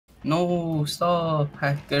No, stop,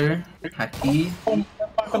 hacker. Hacky.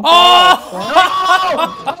 Oh!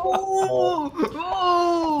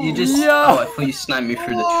 You just... Yeah. Oh, I thought you sniped me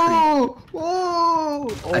through the tree. Oh!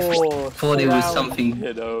 Thought it was something...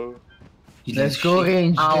 You know. You Let's didn't go, shoot.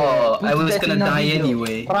 Ranger. Oh, I Put was that gonna in a die video.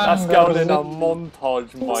 anyway. That's going in a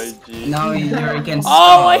montage, my G. Now you're against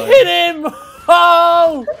Oh, I Star. hit him!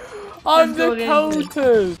 Oh! I'm Let's go,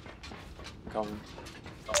 Dakotas! Come.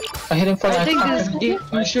 I hit him for I think that. this game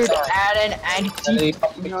you should add an anti to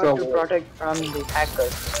protect from the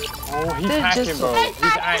hackers. Oh, he's They're hacking, just- bro. He's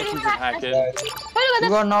actually just hacking. You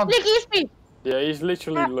got knocked. Click ESP. Yeah, he's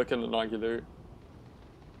literally looking at Nike Loot.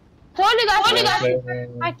 Sorry guys.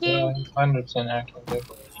 Hacking. 100% accurate.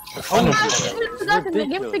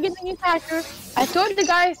 Give the game hacker. I told you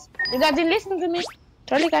guys. You guys didn't listen to me.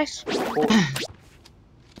 Sorry guys.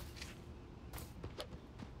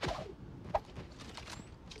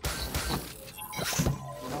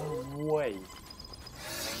 No way.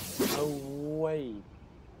 No way.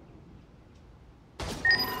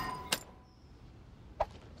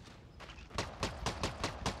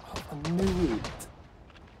 I knew it.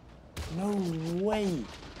 No way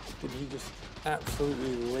did he just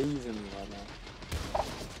absolutely laser me like that.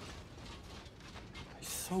 He's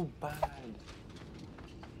so bad.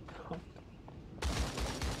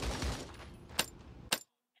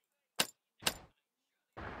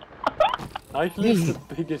 Nike is the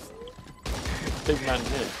biggest big man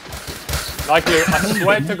here. Nike, I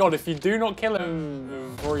swear to God, if you do not kill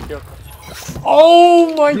him before you kill...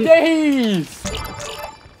 Oh my days!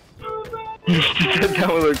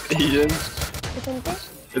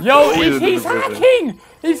 Yo, he's hacking!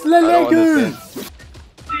 It's Lelegus!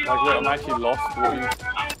 Like, look, I'm actually lost.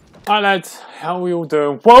 Hi lads, how are we all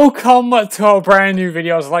doing? Welcome to our brand new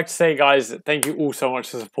video. I'd like to say, guys, thank you all so much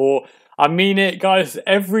for the support. I mean it, guys.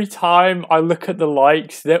 Every time I look at the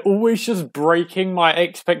likes, they're always just breaking my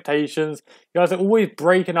expectations. You guys are always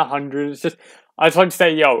breaking 100. It's just, I just like to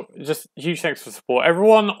say, yo, just huge thanks for support.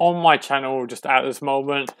 Everyone on my channel, just at this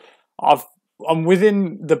moment, I'm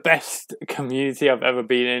within the best community I've ever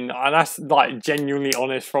been in, and that's like genuinely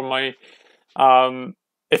honest from my.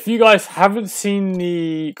 If you guys haven't seen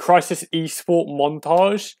the Crisis Esport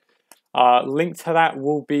montage, link to that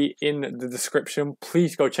will be in the description.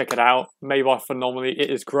 Please go check it out. Made by Phenomaly. It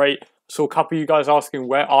is great. Saw a couple of you guys asking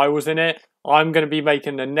where I was in it. I'm going to be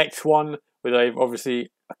making the next one with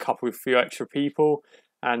obviously a few extra people.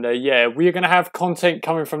 And yeah, we are going to have content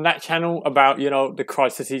coming from that channel about, you know, the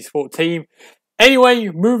Crisis Esport team. Anyway,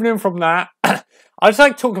 moving in from that, I just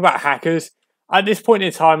like to talk about hackers. At this point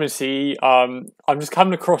in time in CE, I'm just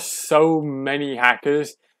coming across so many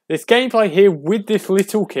hackers. This gameplay here with this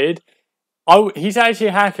little kid, he's actually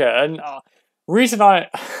a hacker. And reason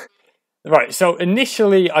right, so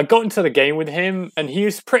initially I got into the game with him and he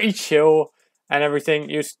was pretty chill and everything.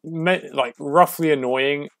 He was like roughly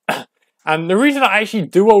annoying. And the reason I actually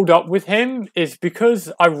duoed up with him is because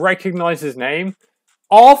I recognize his name.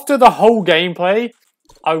 After the whole gameplay,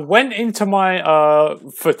 I went into my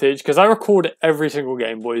footage, because I record every single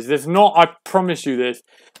game, boys. There's not, I promise you this,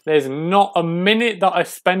 there's not a minute that I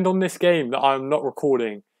spend on this game that I'm not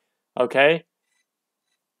recording. Okay?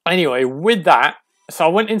 Anyway, with that, so I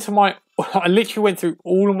went into my, I literally went through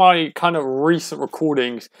all of my kind of recent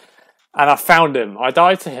recordings, and I found him. I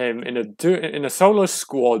died to him in a solo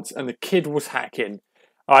squads, and the kid was hacking.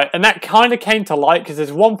 Alright, and that kind of came to light, because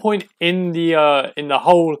there's one point in the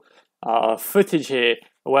whole footage here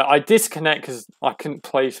where I disconnect because I couldn't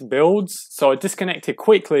place builds, so I disconnected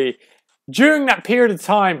quickly. During that period of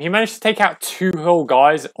time, he managed to take out 2 whole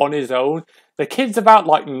guys on his own. The kid's about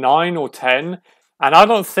like 9 or 10, and I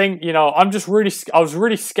don't think, you know, I was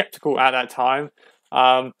really skeptical at that time.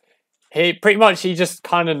 He just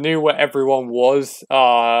kind of knew where everyone was.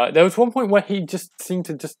 There was one point where he just seemed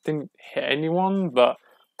to didn't hit anyone, but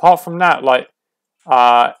apart from that, like,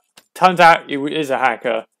 turns out he is a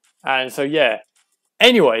hacker. And so, yeah.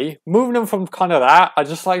 Anyway, moving on from kind of that, I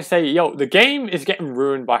just like to say, yo, the game is getting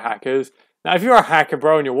ruined by hackers. Now, if you're a hacker,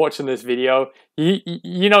 bro, and you're watching this video,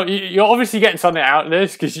 you know, you're obviously getting something out of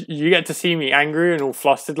this because you get to see me angry and all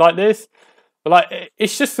flustered like this. But, like,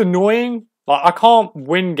 it's just annoying. Like, I can't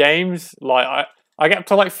win games. Like, I get up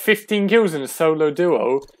to, like, 15 kills in a solo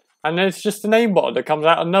duo, and then it's just an aimbot that comes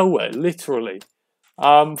out of nowhere, literally.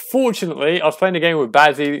 Fortunately, I was playing a game with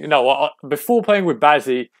Bazzy. No, before playing with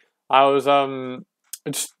Bazzy, I was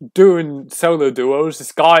just doing solo duos.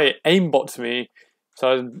 This guy aimbots me,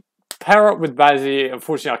 so I pair up with Bazzy.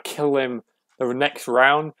 Unfortunately, I kill him the next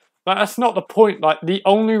round. But that's not the point. Like, the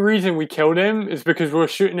only reason we killed him is because we were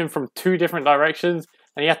shooting him from 2 different directions,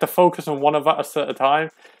 and he had to focus on one of us at a time.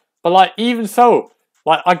 But like, even so,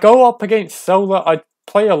 Like, I go up against solo. I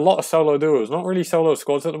play a lot of solo duos, not really solo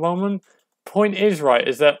squads at the moment. Point is, right,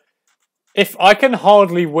 is that if I can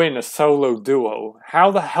hardly win a solo duo,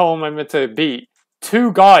 how the hell am I meant to beat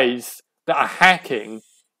two guys that are hacking?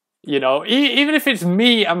 You know, even if it's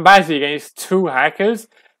me and Bazzy against two hackers,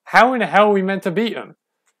 how in the hell are we meant to beat them?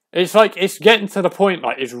 It's like, it's getting to the point,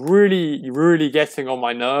 like, it's really, really getting on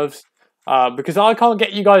my nerves. Because I can't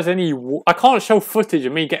get you guys I can't show footage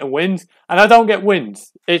of me getting wins, and I don't get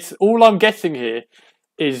wins. It's all I'm getting here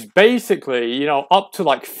is basically, you know, up to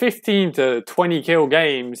like 15 to 20 kill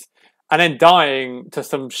games, and then dying to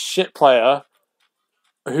some shit player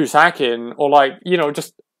who's hacking, or like, you know,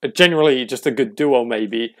 just generally just a good duo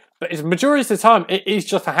maybe. But it's majority of the time, it is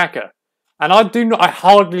just a hacker. And I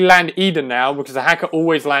hardly land Eden now, because the hacker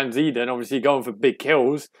always lands Eden, obviously going for big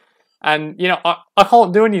kills. And, you know, I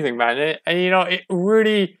can't do anything, man. And, you know, it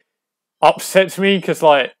really upsets me, because,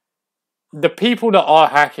 like, the people that are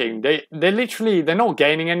hacking, they're not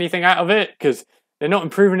gaining anything out of it, because they're not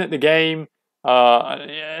improving at the game.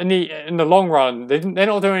 In the long run, they're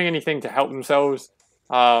not doing anything to help themselves.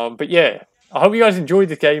 But yeah, I hope you guys enjoyed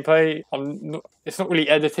the gameplay. It's not really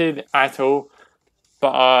edited at all.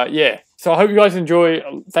 But yeah, so I hope you guys enjoy.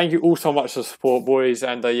 Thank you all so much for the support, boys.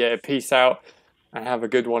 And yeah, peace out. And have a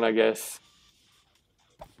good one, I guess.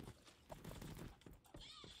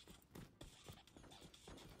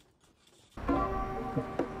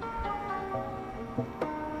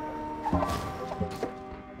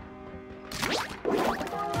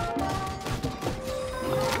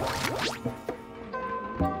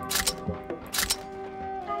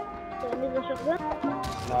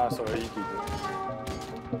 Nah, sorry, you keep it.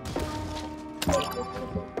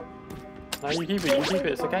 No, you keep it,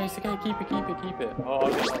 It's okay, keep it. Oh,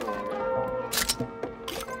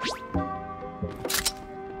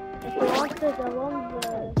 I'll get another one.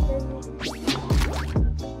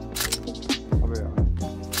 I'll be alright.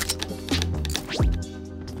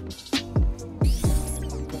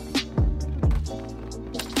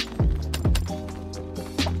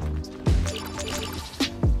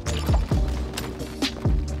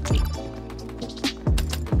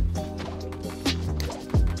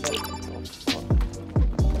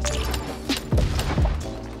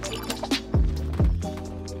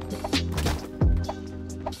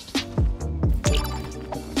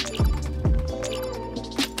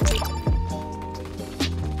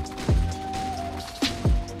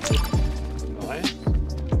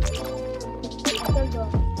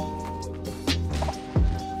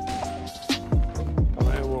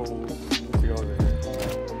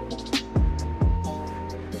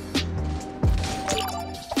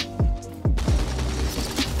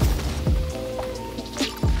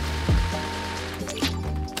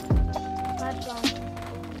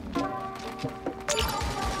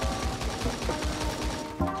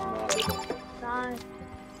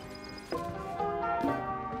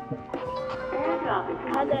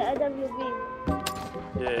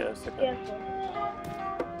 Yeah, it's okay.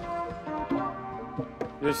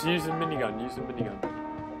 Just use the minigun,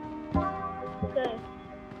 Okay.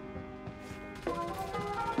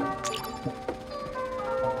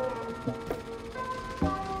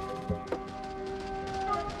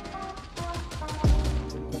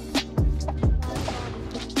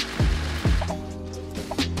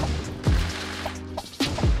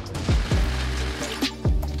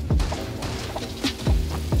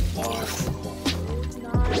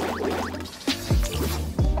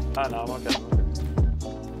 Ah, no, I'm okay.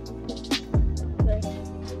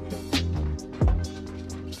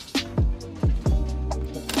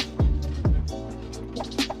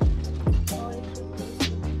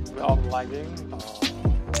 I'm lagging.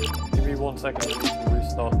 Give me 1 second to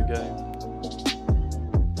restart the game.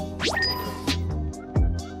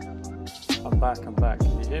 I'm back.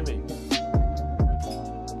 Can you hear me?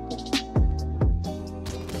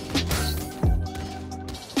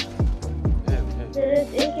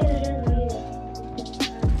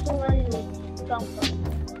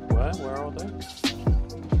 Where are they?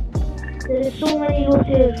 There's so many loot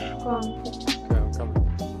here. Come. Okay, I'm coming.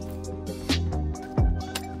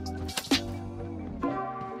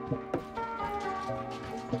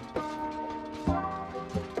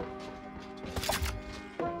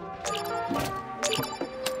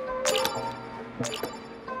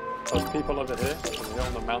 There's people over here. They're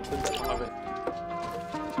on the mountain. Come over here.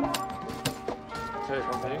 Okay,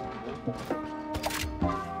 come here.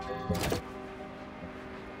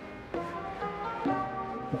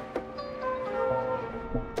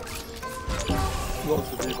 Lots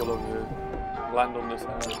of people over here. Land on this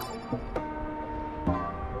house.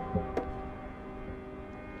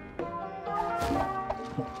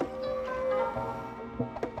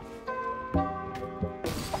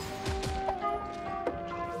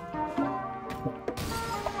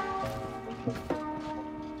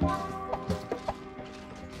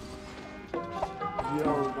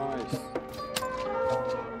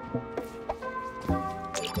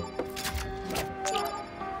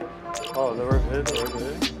 Oh, they're over here, they're over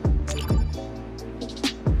here.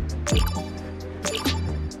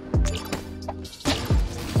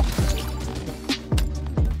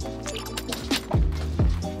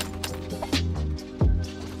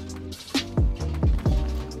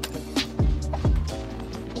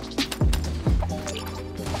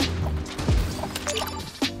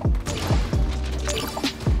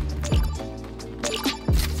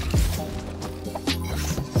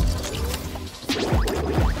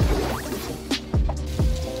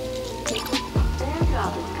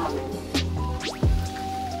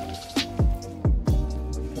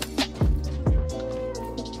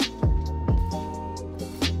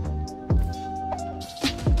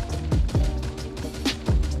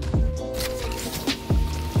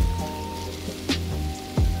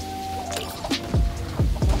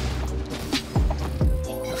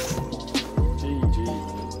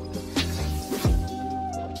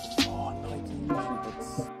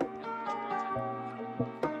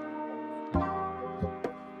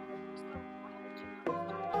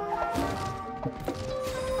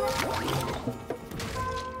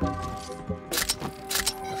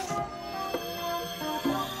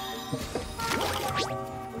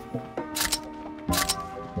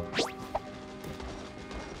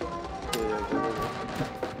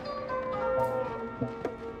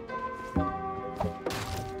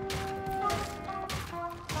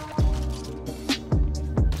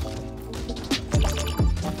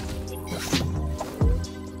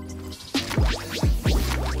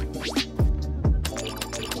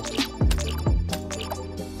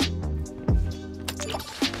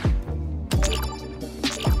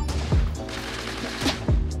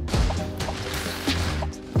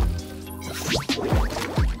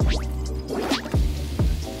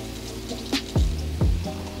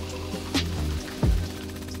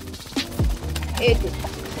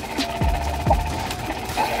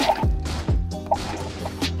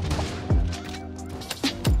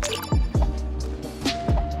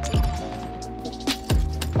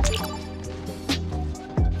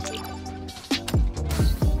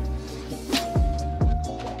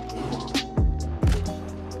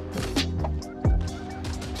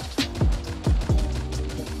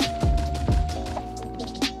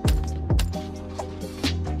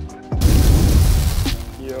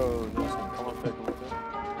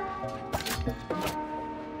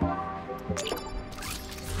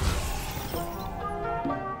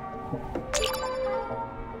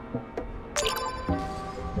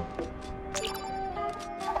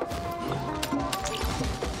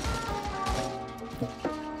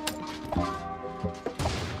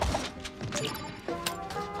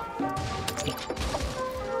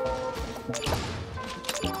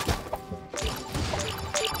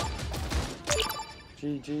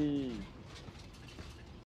 GG.